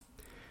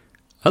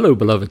Hello,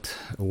 beloved.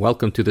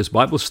 Welcome to this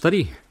Bible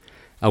study,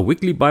 our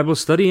weekly Bible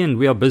study, and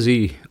we are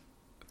busy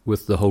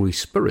with the Holy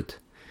Spirit.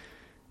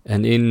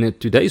 And in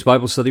today's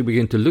Bible study, we're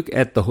going to look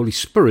at the Holy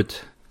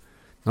Spirit,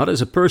 not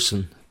as a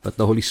person, but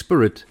the Holy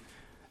Spirit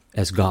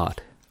as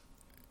God.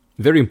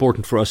 Very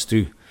important for us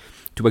to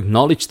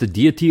acknowledge the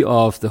deity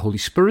of the Holy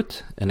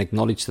Spirit and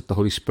acknowledge that the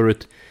Holy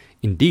Spirit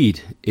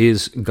indeed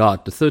is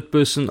God, the third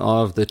person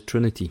of the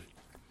Trinity.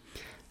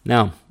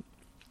 Now,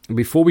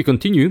 before we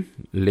continue,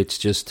 let's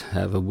just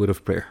have a word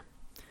of prayer.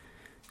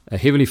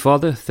 Heavenly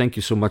Father, thank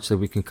you so much that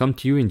we can come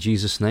to you in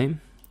Jesus'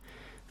 name.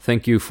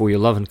 Thank you for your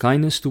love and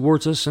kindness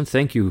towards us, and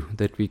thank you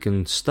that we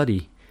can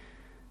study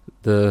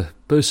the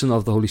person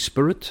of the Holy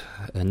Spirit.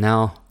 And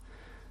now,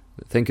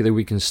 thank you that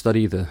we can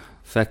study the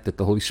fact that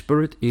the Holy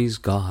Spirit is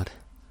God.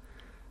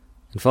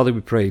 And Father,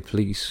 we pray,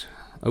 please,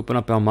 open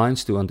up our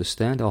minds to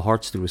understand, our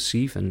hearts to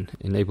receive, and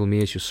enable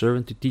me as your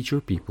servant to teach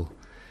your people.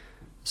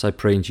 As I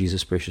pray in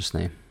Jesus' precious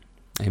name.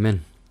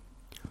 Amen.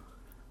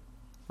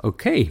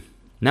 Okay,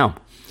 now,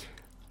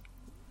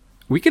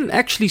 we can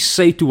actually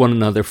say to one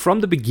another from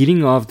the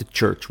beginning of the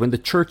church, when the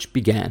church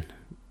began,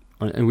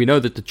 and we know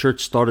that the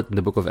church started in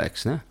the book of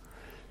Acts,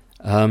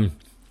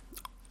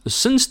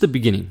 since the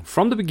beginning,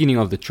 from the beginning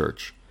of the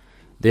church,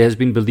 there has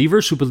been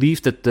believers who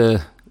believe that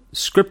the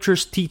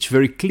scriptures teach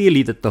very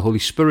clearly that the Holy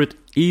Spirit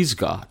is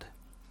God.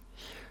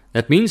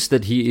 That means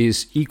that He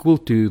is equal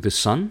to the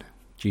Son,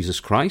 Jesus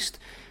Christ,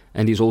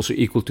 and He is also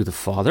equal to the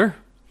Father.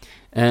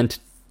 And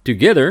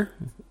together,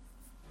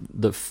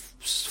 the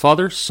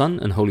Father, Son,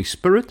 and Holy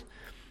Spirit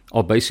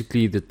are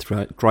basically the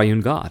triune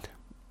God.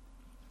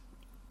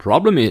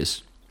 Problem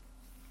is,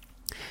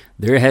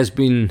 there has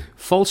been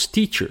false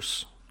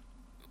teachers,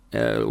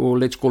 or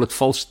let's call it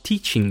false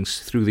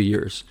teachings through the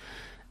years,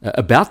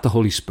 about the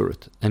Holy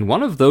Spirit. And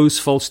one of those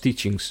false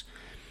teachings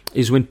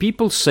is when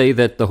people say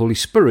that the Holy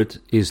Spirit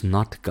is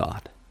not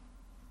God.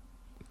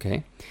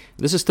 Okay?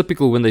 This is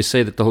typical when they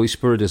say that the Holy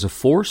Spirit is a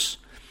force,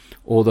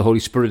 or the Holy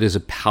Spirit is a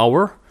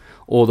power,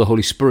 or the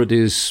Holy Spirit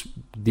is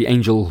the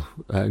angel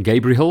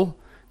Gabriel,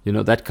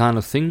 that kind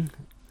of thing.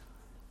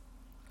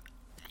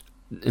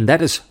 And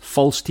that is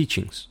false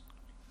teachings.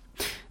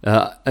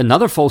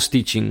 Another false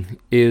teaching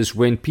is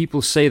when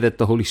people say that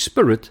the Holy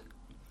Spirit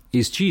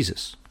is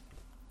Jesus.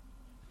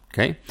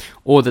 Okay?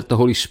 Or that the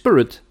Holy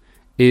Spirit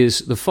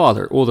is the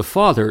Father, or the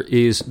Father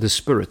is the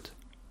Spirit.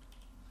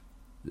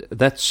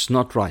 That's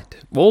not right.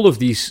 All of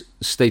these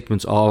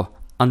statements are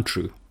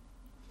untrue.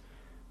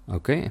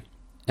 Okay?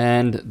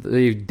 And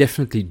they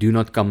definitely do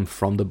not come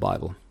from the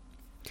Bible.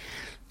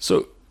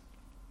 So,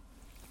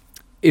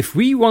 if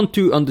we want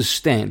to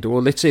understand,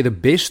 or let's say the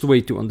best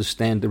way to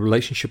understand the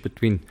relationship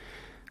between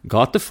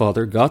God the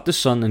Father, God the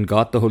Son, and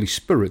God the Holy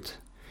Spirit,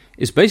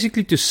 is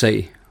basically to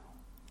say,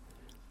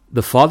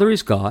 the Father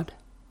is God,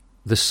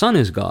 the Son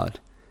is God,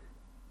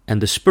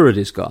 and the Spirit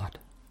is God.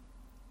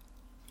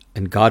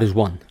 And God is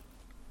one.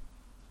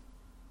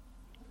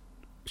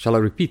 Shall I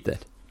repeat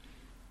that?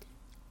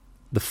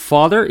 The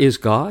Father is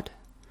God,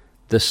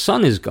 the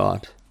Son is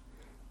God,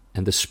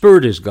 and the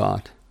Spirit is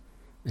God,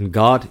 and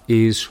God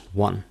is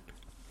one.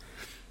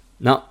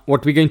 Now,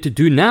 what we're going to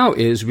do now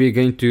is we're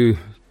going to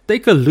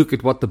take a look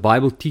at what the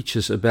Bible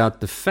teaches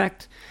about the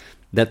fact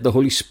that the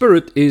Holy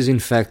Spirit is in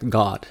fact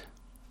God.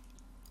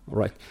 All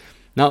right.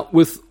 Now,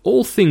 with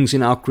all things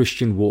in our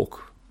Christian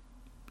walk,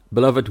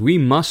 beloved, we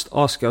must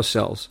ask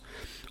ourselves,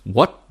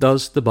 what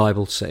does the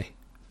Bible say?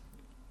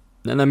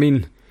 And I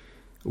mean,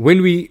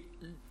 when we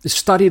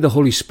study the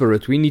Holy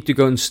Spirit, we need to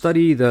go and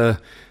study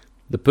the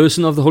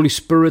person of the Holy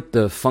Spirit,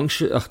 the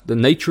function, the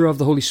nature of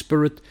the Holy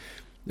Spirit,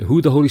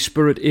 who the Holy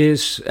Spirit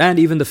is, and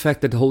even the fact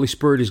that the Holy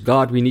Spirit is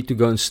God. We need to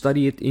go and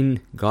study it in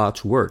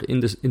God's Word, in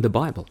the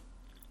Bible,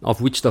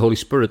 of which the Holy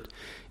Spirit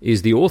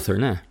is the author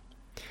now.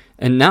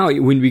 And now,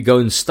 when we go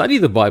and study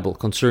the Bible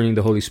concerning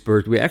the Holy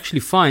Spirit, we actually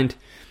find,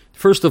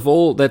 first of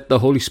all, that the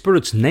Holy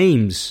Spirit's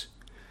names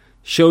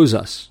shows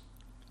us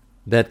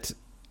that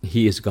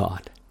He is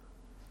God.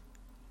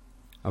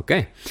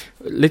 Okay,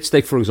 let's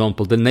take, for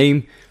example, the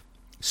name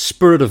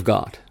Spirit of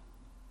God.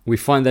 We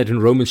find that in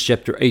Romans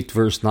chapter 8,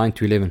 verse 9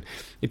 to 11.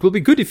 It will be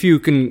good if you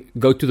can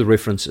go to the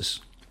references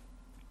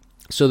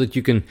so that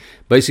you can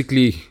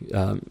basically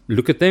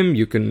look at them,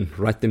 you can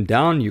write them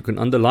down, you can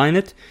underline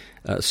it,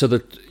 so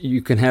that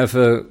you can have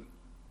so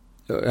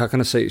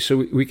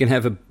we can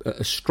have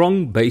a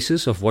strong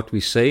basis of what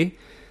we say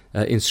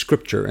in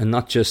Scripture and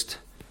not just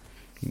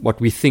what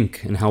we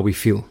think and how we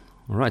feel.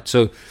 All right,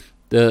 so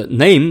the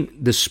name,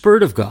 the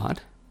Spirit of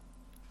God,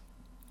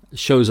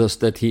 shows us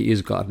that He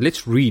is God.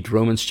 Let's read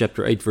Romans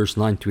chapter 8, verse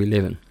 9 to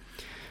 11.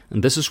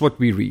 And this is what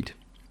we read.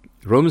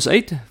 Romans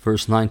 8,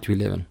 verse 9 to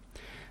 11.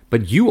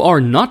 But you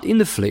are not in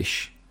the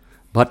flesh,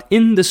 but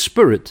in the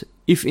Spirit,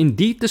 if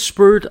indeed the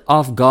Spirit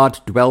of God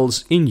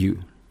dwells in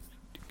you.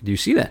 Do you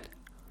see that?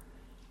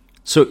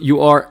 So you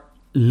are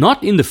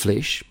not in the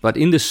flesh, but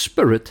in the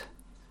Spirit.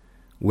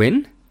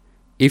 When?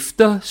 If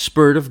the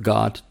Spirit of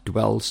God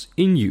dwells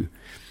in you.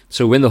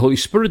 So when the Holy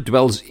Spirit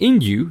dwells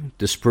in you,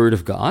 the Spirit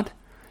of God,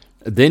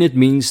 then it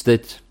means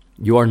that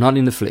you are not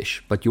in the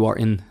flesh, but you are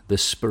in the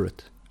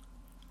Spirit.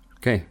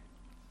 Okay,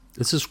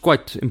 this is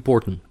quite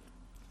important.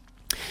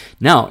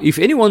 Now, if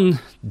anyone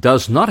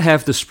does not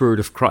have the Spirit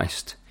of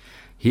Christ,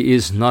 he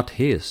is not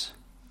his.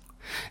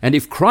 And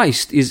if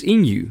Christ is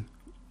in you,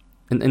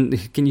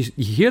 and can you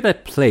hear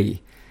that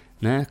play?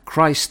 Nah?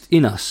 Christ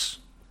in us.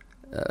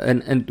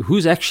 And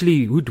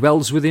who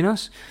dwells within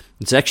us?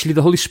 It's actually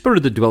the Holy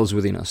Spirit that dwells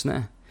within us.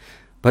 Nah?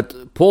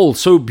 But Paul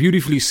so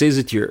beautifully says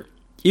it here.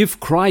 If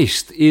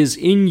Christ is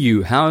in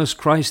you, how is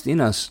Christ in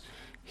us?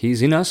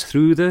 He's in us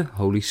through the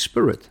Holy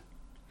Spirit.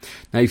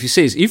 Now if he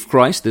says, if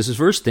Christ, this is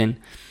verse 10,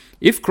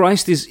 if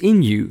Christ is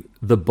in you,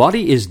 the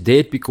body is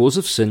dead because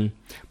of sin,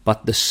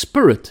 but the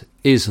Spirit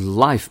is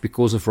life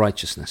because of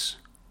righteousness.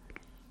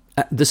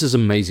 This is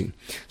amazing.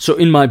 So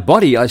in my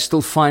body, I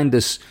still find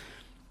this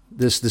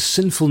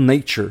sinful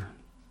nature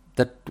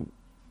that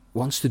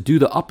wants to do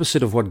the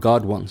opposite of what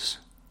God wants.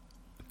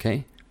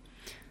 Okay?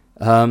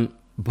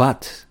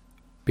 But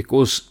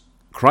because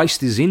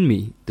Christ is in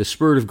me, the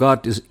Spirit of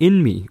God is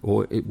in me,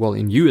 or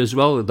in you as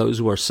well, those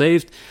who are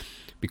saved.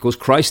 Because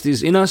Christ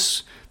is in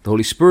us, the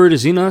Holy Spirit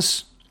is in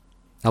us,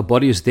 our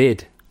body is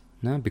dead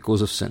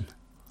because of sin.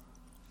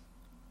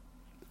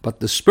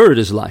 But the Spirit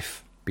is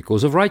life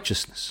because of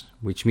righteousness,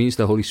 which means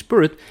the Holy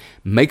Spirit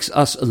makes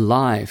us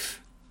alive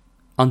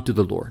unto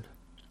the Lord.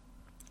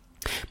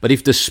 But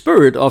if the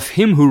Spirit of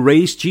Him who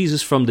raised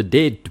Jesus from the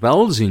dead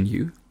dwells in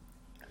you,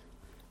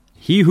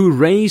 He who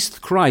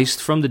raised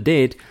Christ from the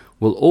dead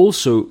will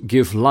also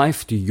give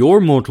life to your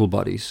mortal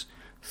bodies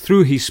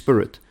through His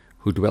Spirit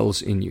who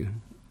dwells in you.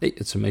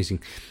 It's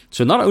amazing.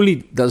 So not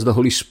only does the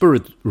Holy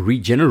Spirit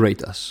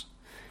regenerate us,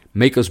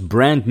 make us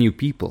brand new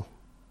people,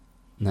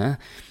 not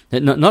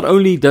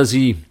only does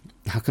He,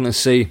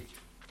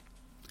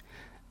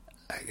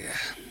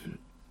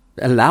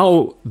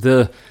 allow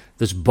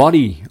this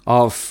body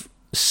of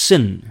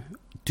sin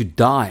to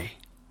die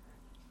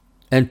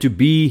and to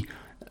be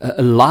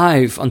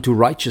alive unto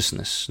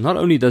righteousness. Not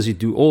only does He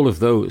do all of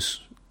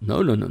those,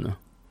 no.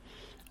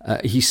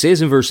 He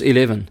says in verse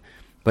 11,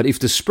 but if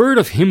the Spirit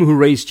of Him who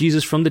raised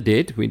Jesus from the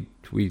dead,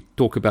 we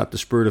talk about the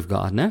Spirit of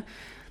God now,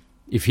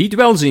 if He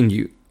dwells in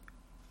you,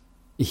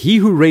 He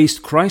who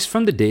raised Christ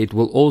from the dead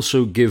will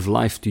also give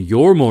life to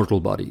your mortal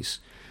bodies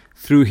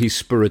through His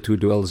Spirit who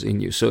dwells in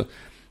you. So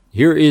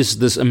here is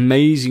this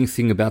amazing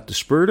thing about the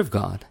Spirit of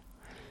God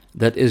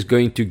that is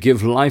going to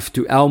give life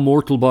to our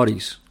mortal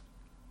bodies.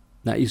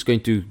 Now He's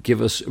going to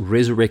give us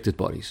resurrected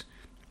bodies.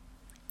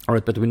 All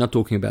right, but we're not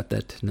talking about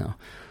that now.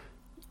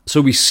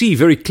 So we see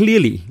very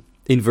clearly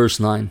in verse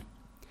 9,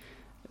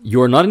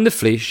 you are not in the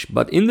flesh,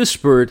 but in the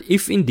Spirit,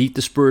 if indeed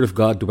the Spirit of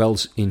God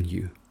dwells in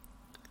you.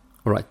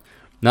 All right.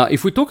 Now,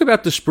 if we talk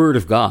about the Spirit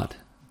of God,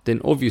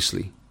 then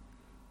obviously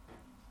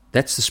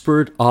that's the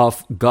Spirit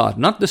of God,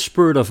 not the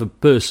spirit of a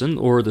person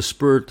or the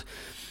spirit,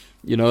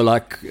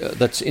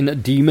 that's in a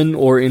demon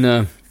or in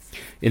an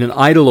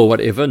idol or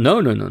whatever.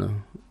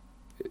 No.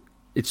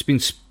 It's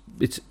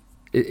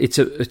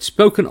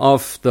spoken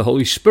of the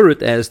Holy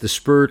Spirit as the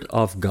Spirit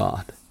of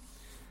God.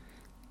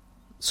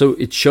 So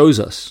it shows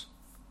us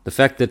the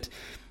fact that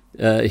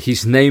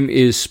His name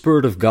is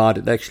Spirit of God.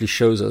 It actually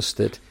shows us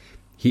that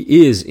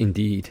He is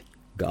indeed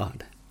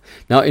God.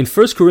 Now in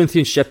 1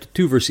 Corinthians chapter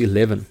 2 verse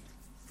 11,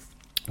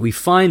 we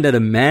find that a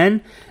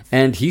man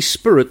and his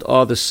spirit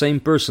are the same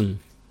person.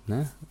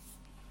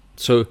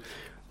 So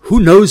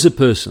who knows a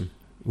person?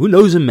 Who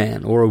knows a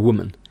man or a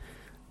woman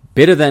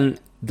better than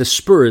the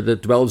spirit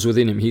that dwells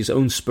within him, his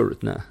own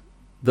spirit?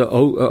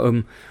 A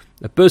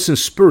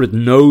person's spirit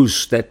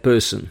knows that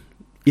person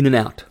in and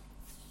out.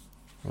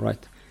 All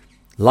right.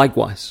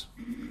 Likewise,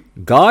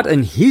 God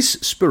and His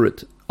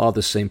Spirit are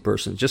the same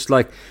person. Just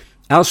like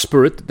our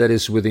spirit that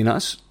is within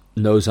us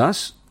knows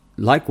us,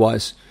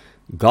 likewise,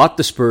 God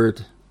the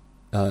Spirit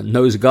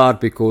knows God,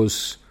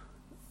 because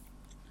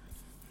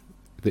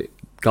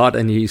God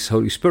and His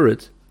Holy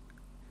Spirit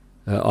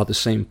are the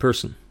same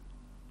person.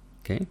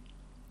 Okay.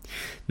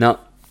 Now,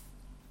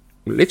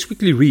 let's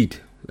quickly read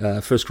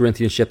 1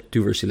 Corinthians chapter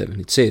 2 verse 11.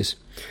 It says,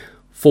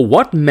 for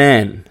what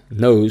man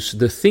knows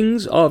the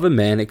things of a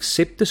man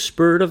except the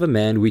spirit of a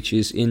man which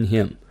is in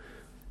him?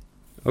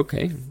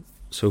 Okay,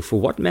 so for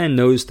what man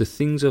knows the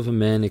things of a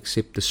man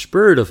except the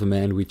spirit of a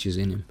man which is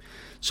in him?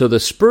 So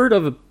the spirit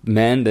of a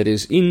man that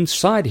is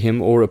inside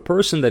him, or a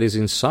person that is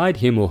inside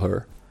him or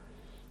her,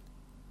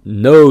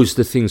 knows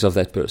the things of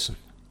that person.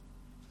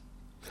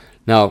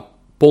 Now,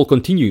 Paul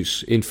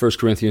continues in 1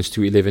 Corinthians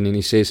 2:11, and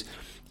he says,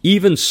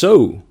 even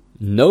so,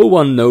 no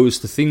one knows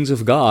the things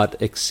of God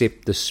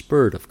except the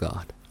Spirit of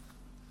God.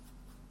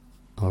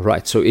 All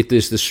right, so it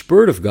is the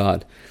Spirit of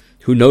God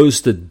who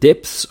knows the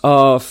depths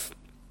of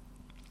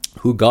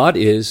who God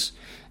is,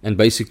 and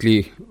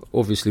basically,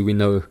 obviously, we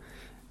know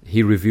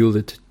He revealed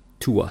it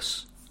to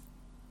us.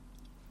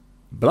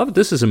 Beloved,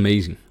 this is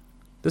amazing.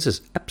 This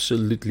is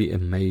absolutely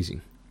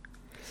amazing.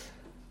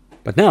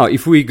 But now,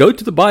 if we go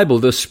to the Bible,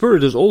 the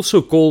Spirit is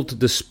also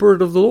called the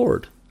Spirit of the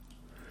Lord.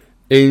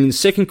 In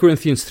 2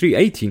 Corinthians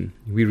 3:18,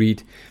 we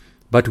read,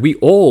 but we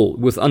all,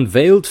 with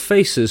unveiled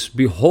faces,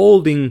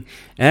 beholding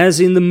as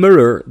in the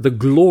mirror the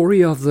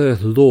glory of the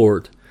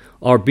Lord,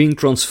 are being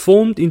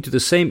transformed into the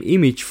same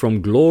image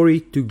from glory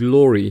to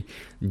glory,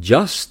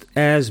 just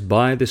as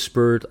by the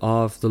Spirit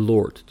of the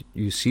Lord.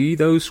 You see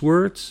those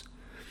words?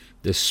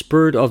 The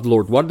Spirit of the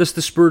Lord. What does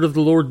the Spirit of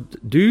the Lord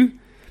do?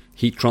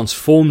 He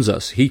transforms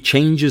us. He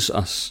changes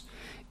us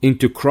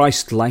into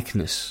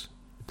Christ-likeness.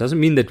 It doesn't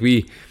mean that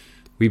we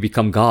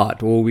become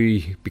God or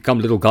we become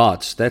little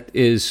gods. That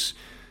is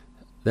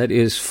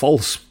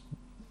false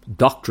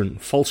doctrine,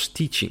 false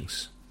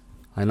teachings.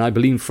 And I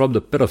believe from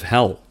the pit of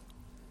hell.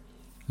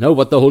 No,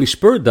 what the Holy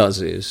Spirit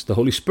does is, the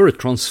Holy Spirit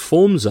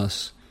transforms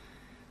us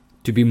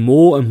to be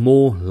more and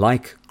more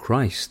like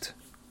Christ.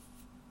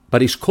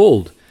 But He's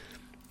called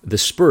the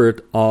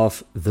Spirit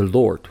of the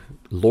Lord.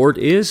 Lord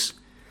is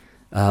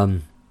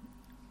the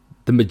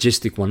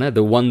majestic one,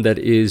 the one that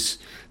is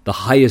the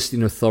highest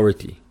in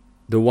authority,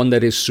 the one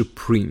that is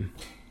supreme.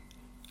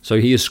 So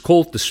He is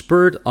called the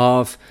Spirit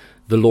of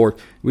the Lord.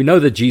 We know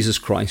that Jesus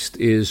Christ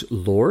is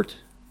Lord.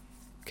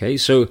 Okay,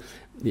 so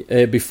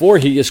before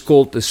He is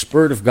called the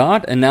Spirit of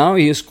God, and now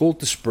He is called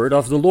the Spirit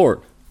of the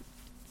Lord.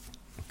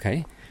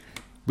 Okay,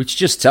 which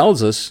just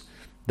tells us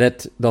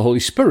that the Holy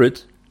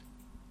Spirit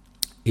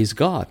is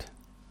God.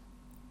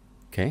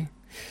 Okay,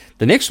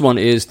 the next one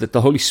is that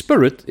the Holy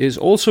Spirit is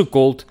also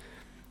called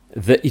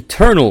the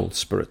Eternal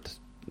Spirit.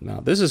 Now,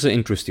 this is an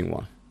interesting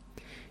one.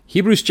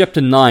 Hebrews chapter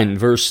 9,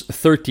 verse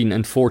 13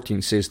 and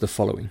 14 says the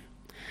following.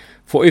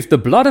 For if the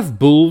blood of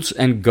bulls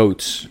and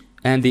goats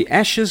and the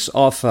ashes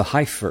of a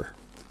heifer,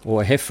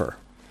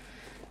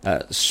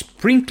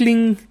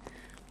 sprinkling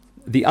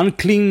the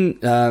unclean,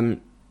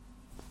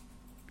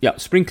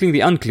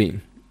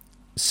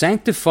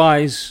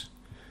 sanctifies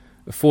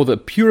for the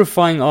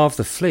purifying of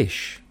the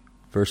flesh.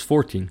 Verse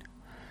 14.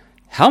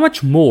 How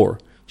much more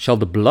shall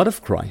the blood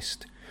of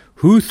Christ,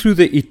 who through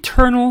the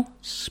eternal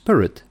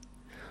Spirit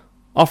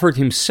offered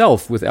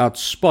Himself without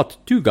spot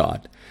to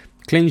God,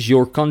 cleanse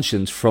your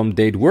conscience from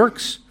dead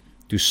works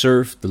to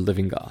serve the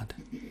living God?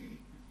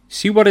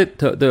 See what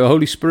the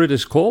Holy Spirit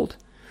is called?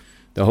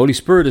 The Holy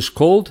Spirit is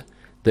called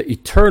the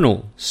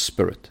Eternal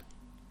Spirit,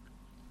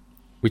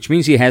 which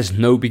means He has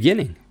no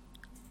beginning.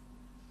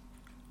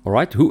 All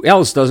right? Who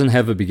else doesn't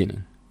have a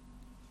beginning?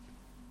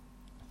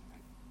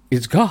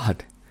 It's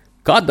God.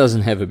 God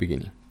doesn't have a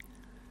beginning.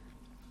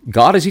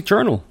 God is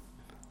eternal.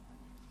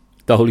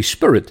 The Holy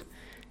Spirit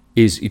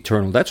is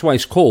eternal. That's why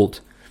it's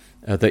called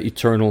the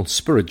Eternal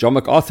Spirit. John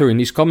MacArthur, in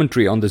his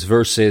commentary on this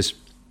verse, says,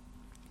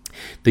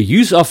 the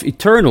use of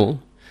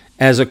eternal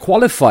as a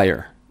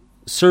qualifier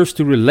serves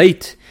to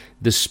relate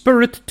the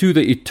Spirit to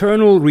the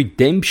eternal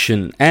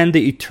redemption and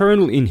the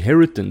eternal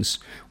inheritance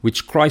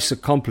which Christ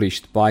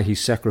accomplished by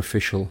His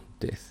sacrificial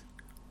death.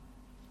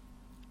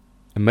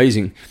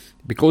 Amazing.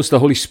 Because the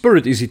Holy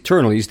Spirit is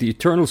eternal, He's the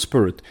eternal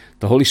Spirit.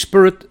 The Holy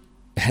Spirit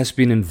has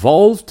been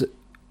involved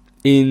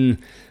in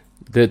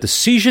the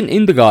decision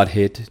in the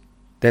Godhead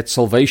that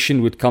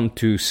salvation would come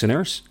to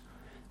sinners,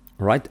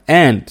 right?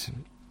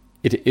 And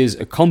it is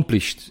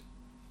accomplished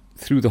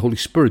through the Holy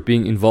Spirit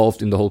being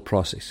involved in the whole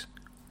process.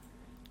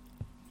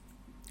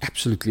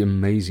 Absolutely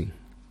amazing.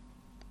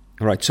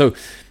 All right, so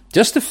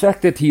just the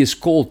fact that He is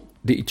called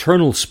the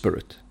Eternal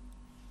Spirit,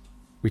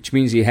 which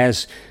means He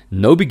has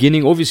no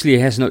beginning, obviously He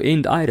has no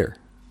end either.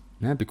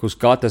 Yeah, because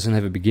God doesn't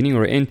have a beginning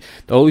or an end.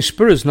 The Holy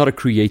Spirit is not a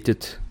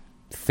created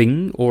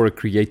thing or a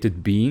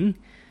created being.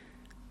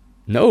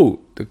 No,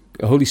 the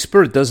Holy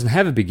Spirit doesn't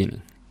have a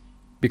beginning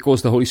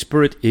because the Holy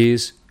Spirit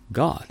is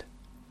God.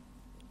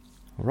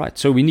 All right,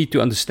 so we need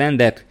to understand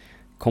that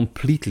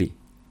completely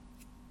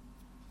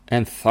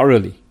and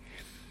thoroughly.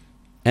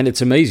 And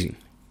it's amazing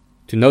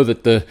to know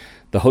that the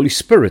Holy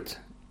Spirit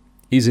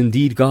is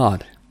indeed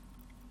God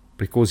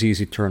because He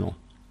is eternal.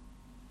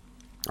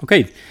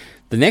 Okay,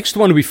 the next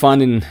one we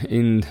find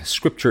in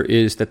Scripture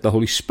is that the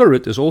Holy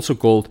Spirit is also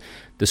called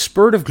the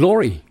Spirit of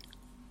glory.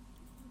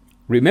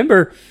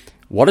 Remember,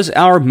 what is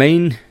our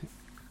main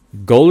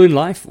goal in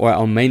life or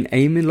our main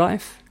aim in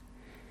life?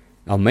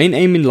 Our main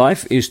aim in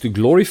life is to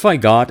glorify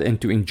God and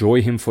to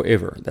enjoy Him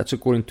forever. That's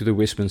according to the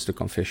Westminster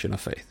Confession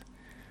of Faith.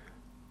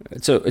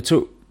 It's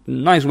a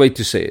nice way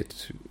to say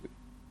it.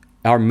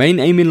 Our main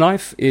aim in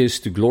life is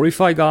to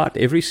glorify God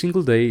every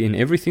single day in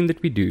everything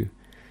that we do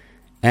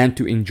and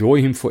to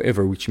enjoy Him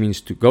forever, which means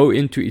to go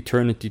into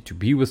eternity, to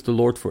be with the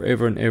Lord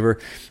forever and ever,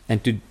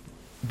 and to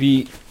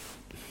be,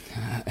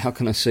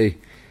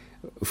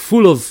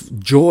 full of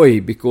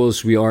joy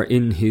because we are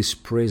in His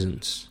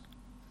presence.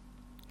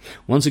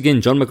 Once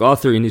again, John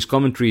MacArthur, in his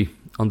commentary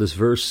on this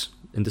verse,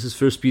 and this is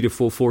 1 Peter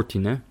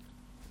 4:14,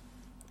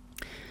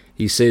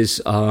 he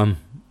says,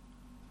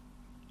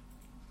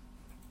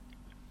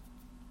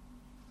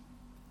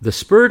 the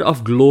Spirit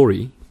of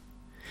glory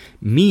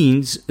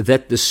means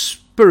that the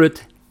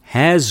Spirit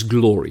has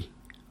glory,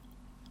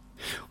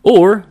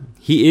 or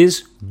He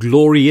is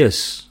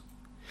glorious.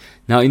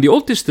 Now, in the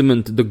Old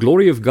Testament, the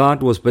glory of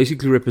God was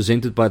basically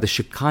represented by the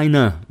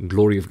Shekinah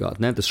glory of God,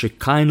 the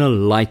Shekinah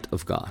light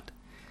of God.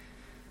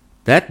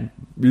 That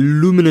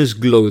luminous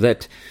glow,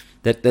 that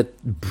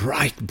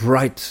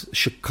bright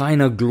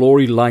Shekinah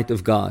glory light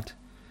of God.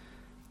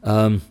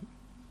 Or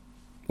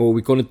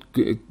we call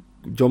it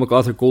John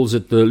MacArthur calls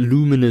it the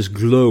luminous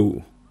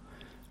glow.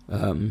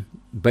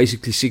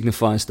 Basically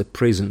signifies the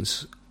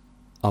presence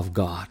of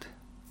God.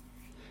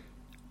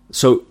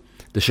 So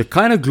the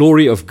Shekinah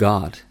glory of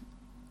God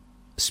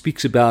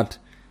speaks about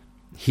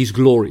His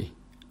glory.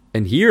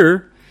 And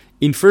here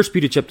in 1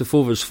 Peter chapter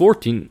 4 verse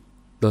 14,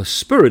 the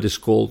Spirit is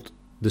called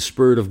the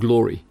Spirit of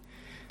glory.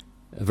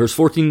 Verse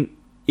 14,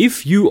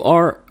 if you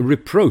are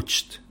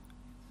reproached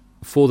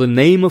for the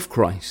name of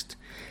Christ,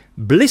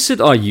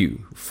 blessed are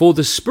you, for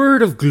the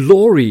Spirit of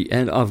glory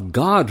and of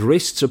God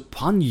rests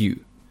upon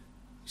you.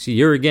 See,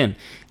 here again,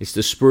 it's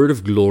the Spirit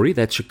of glory,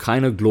 that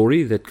Shekinah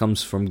glory that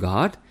comes from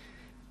God,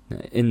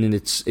 and then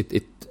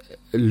it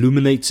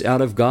illuminates out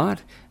of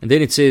God. And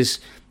then it says,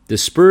 the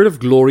Spirit of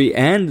glory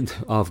and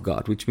of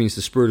God, which means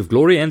the Spirit of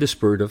glory and the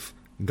Spirit of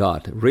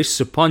God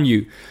rests upon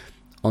you.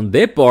 On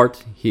their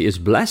part, He is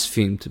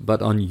blasphemed,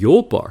 but on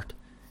your part,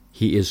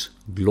 He is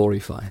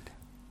glorified.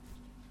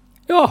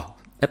 Oh,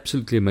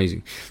 absolutely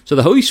amazing. So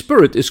the Holy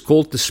Spirit is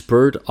called the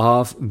Spirit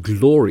of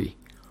glory.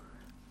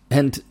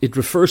 And it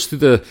refers to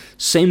the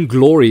same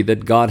glory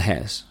that God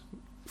has.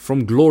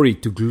 From glory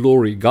to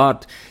glory.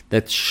 God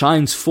that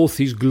shines forth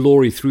His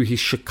glory through His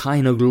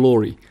Shekinah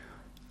glory.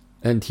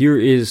 And here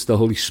is the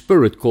Holy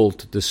Spirit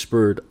called the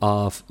Spirit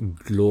of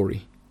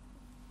glory.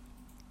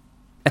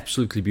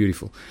 Absolutely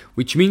beautiful.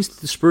 Which means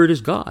that the Spirit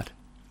is God.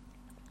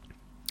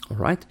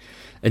 Alright.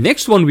 The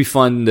next one we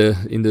find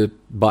in the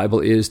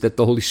Bible is that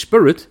the Holy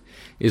Spirit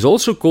is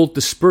also called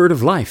the Spirit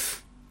of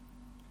life.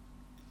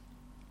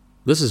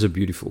 This is a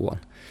beautiful one.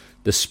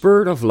 The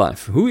Spirit of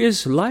life. Who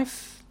is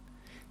life?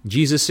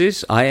 Jesus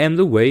says, I am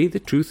the way, the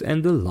truth,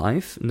 and the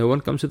life. No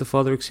one comes to the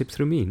Father except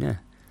through me. Nah.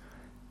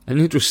 And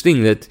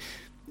interesting that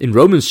in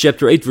Romans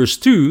chapter 8 verse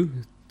 2,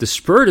 the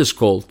Spirit is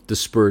called the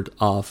Spirit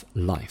of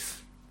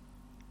life.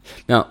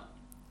 Now,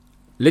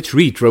 let's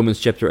read Romans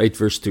chapter 8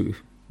 verse 2.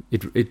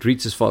 It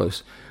reads as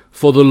follows.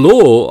 For the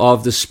law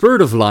of the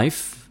Spirit of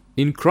life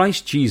in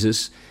Christ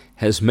Jesus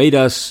has made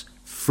us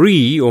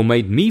free, or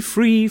made me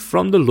free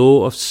from the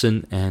law of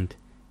sin and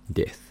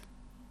death.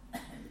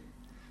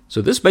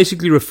 So this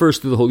basically refers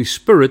to the Holy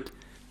Spirit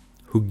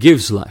who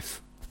gives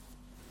life.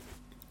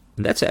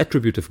 And that's an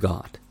attribute of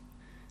God.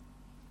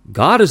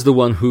 God is the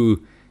one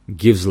who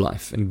gives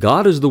life, and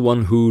God is the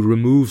one who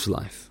removes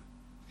life.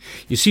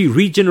 You see,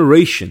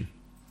 regeneration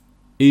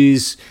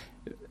is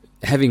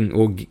having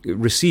or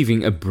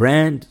receiving a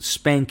brand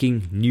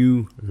spanking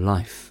new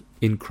life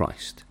in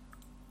Christ.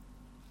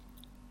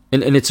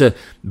 And it's a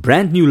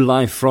brand new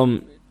life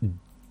from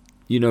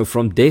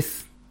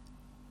death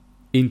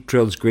in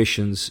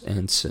transgressions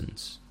and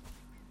sins.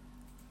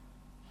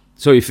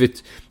 So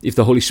if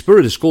the Holy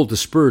Spirit is called the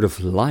Spirit of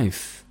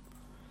life,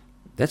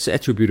 that's the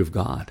attribute of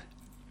God.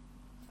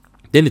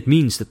 Then it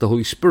means that the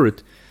Holy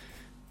Spirit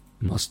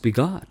must be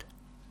God.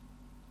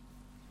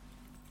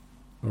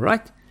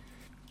 Alright?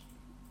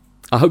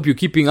 I hope you're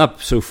keeping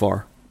up so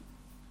far.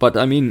 But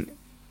I mean,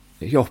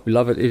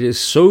 beloved, it is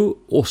so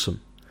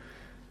awesome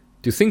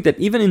to think that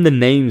even in the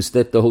names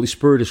that the Holy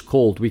Spirit is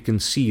called, we can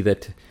see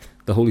that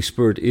the Holy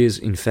Spirit is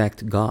in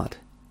fact God.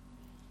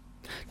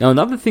 Now,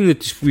 another thing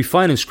that we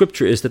find in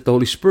Scripture is that the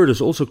Holy Spirit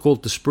is also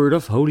called the Spirit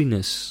of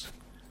Holiness.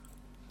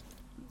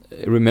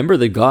 Remember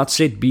that God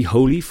said, be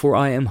holy, for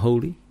I am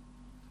holy.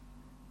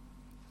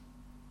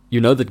 You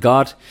know that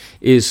God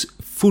is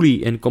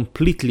fully and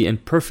completely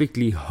and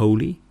perfectly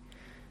holy.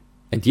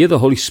 And here the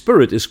Holy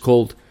Spirit is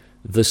called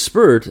the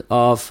Spirit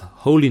of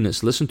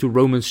Holiness. Listen to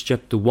Romans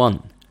chapter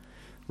 1.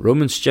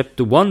 Romans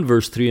chapter 1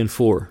 verse 3 and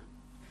 4.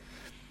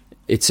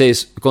 It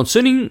says,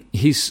 concerning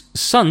His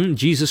Son,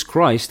 Jesus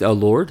Christ our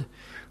Lord,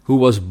 who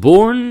was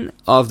born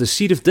of the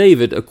seed of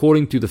David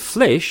according to the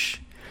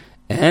flesh,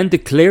 and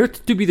declared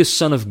to be the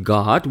Son of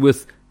God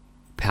with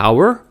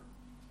power,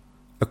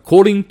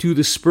 according to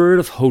the Spirit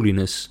of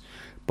holiness,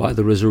 by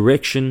the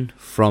resurrection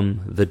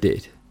from the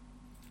dead.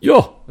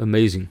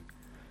 Amazing.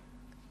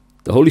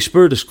 The Holy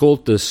Spirit is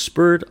called the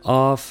Spirit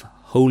of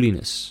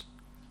holiness.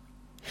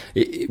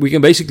 We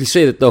can basically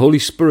say that the Holy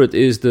Spirit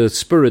is the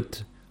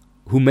Spirit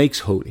who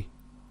makes holy.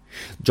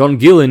 John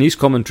Gill in his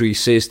commentary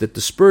says that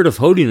the Spirit of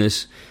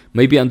holiness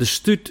may be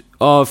understood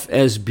of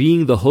as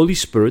being the Holy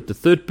Spirit, the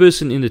third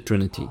person in the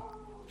Trinity,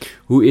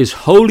 who is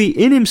holy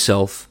in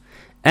Himself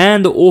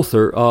and the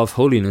author of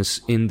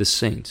holiness in the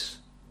saints.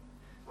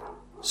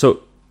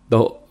 So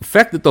the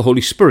fact that the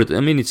Holy Spirit,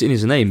 it's in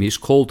His name, He's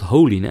called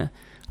holy,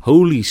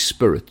 Holy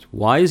Spirit.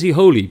 Why is He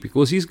holy?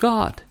 Because He's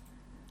God.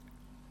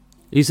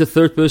 He's the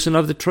third person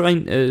of the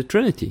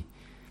Trinity.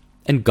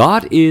 And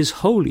God is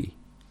holy.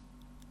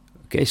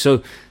 Okay,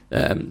 so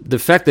the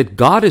fact that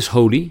God is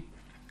holy,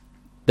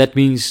 that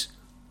means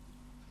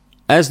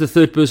as the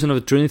third person of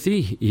the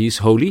Trinity, He is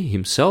holy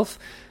Himself,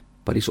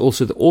 but He's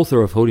also the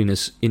author of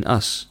holiness in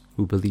us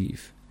who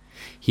believe.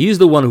 He is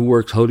the one who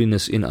works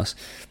holiness in us.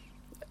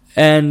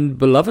 And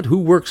beloved, who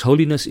works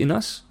holiness in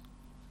us?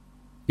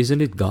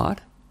 Isn't it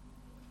God?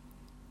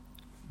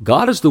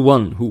 God is the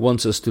one who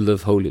wants us to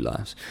live holy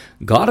lives.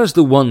 God is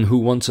the one who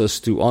wants us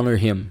to honor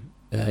Him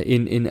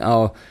in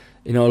our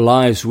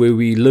lives, where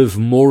we live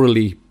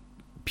morally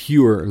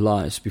pure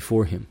lives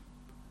before Him.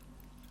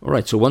 All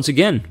right, so once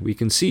again, we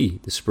can see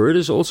the Spirit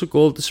is also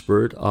called the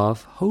Spirit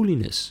of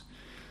Holiness.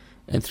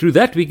 And through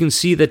that we can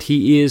see that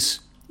He is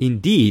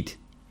indeed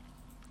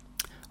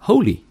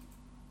holy.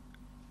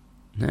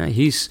 Now,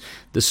 He's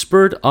the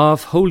Spirit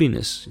of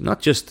Holiness,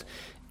 not just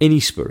any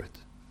Spirit.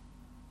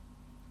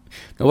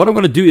 Now what I'm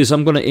going to do is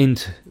I'm going to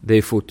end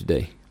there for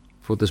today,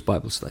 for this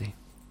Bible study.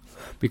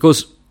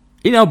 Because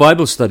in our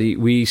Bible study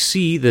we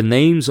see the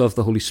names of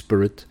the Holy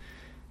Spirit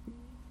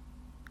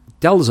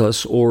tells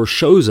us or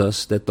shows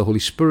us that the Holy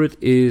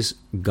Spirit is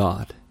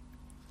God.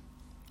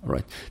 All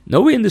right.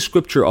 Nowhere in the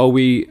Scripture are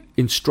we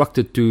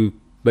instructed to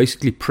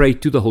basically pray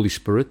to the Holy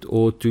Spirit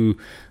or to,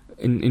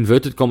 in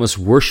inverted commas,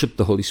 worship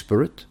the Holy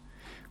Spirit.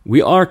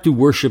 We are to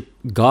worship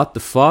God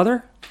the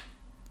Father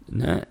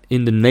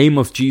in the name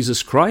of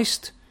Jesus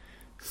Christ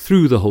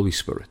through the Holy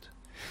Spirit.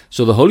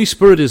 So the Holy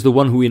Spirit is the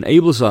one who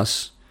enables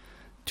us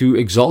to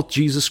exalt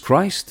Jesus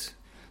Christ,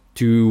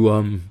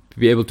 to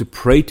be able to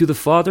pray to the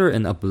Father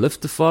and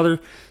uplift the Father,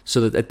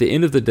 so that at the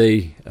end of the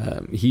day,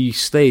 He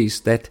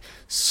stays that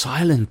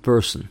silent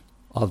person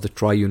of the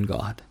triune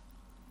God.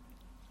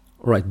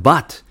 All right,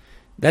 but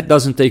that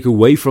doesn't take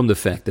away from the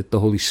fact that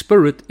the Holy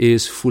Spirit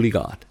is fully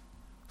God.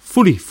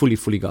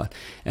 Fully God.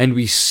 And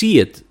we see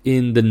it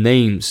in the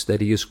names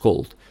that He is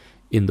called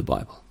in the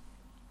Bible.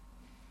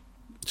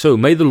 So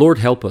may the Lord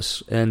help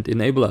us and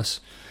enable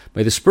us.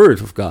 May the Spirit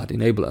of God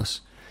enable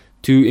us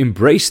to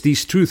embrace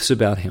these truths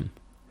about Him,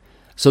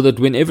 so that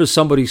whenever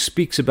somebody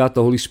speaks about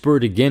the Holy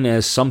Spirit again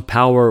as some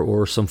power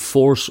or some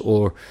force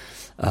or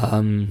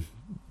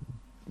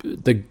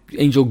the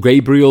angel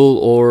Gabriel,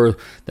 or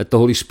that the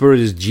Holy Spirit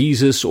is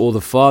Jesus or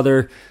the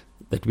Father,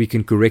 that we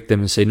can correct them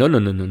and say, no,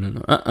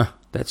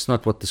 that's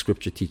not what the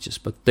Scripture teaches.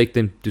 But take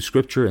them to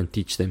Scripture and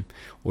teach them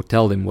or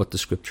tell them what the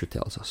Scripture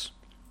tells us.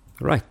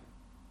 All right,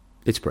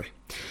 let's pray.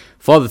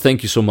 Father,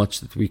 thank you so much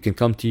that we can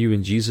come to you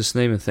in Jesus'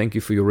 name, and thank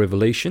you for your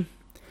revelation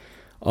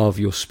of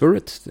your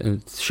Spirit.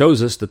 And it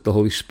shows us that the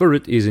Holy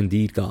Spirit is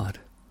indeed God.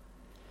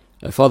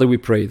 Father, we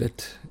pray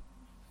that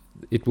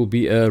it will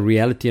be a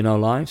reality in our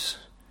lives,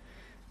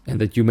 and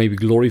that you may be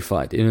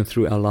glorified in and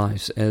through our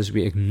lives as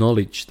we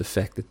acknowledge the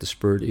fact that the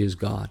Spirit is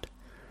God,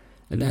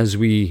 and as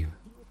we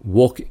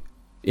walk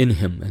in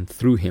Him and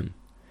through Him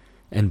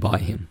and by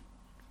Him.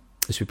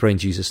 As we pray in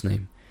Jesus'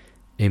 name,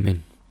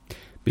 amen.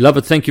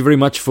 Beloved, thank you very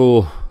much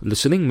for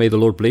listening. May the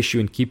Lord bless you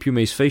and keep you.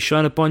 May His face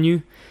shine upon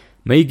you.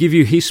 May He give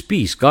you His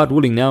peace, God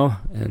willing,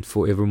 now and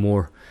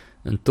forevermore.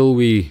 Until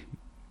we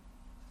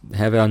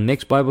have our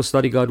next Bible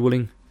study, God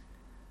willing,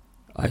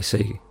 I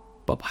say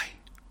bye-bye.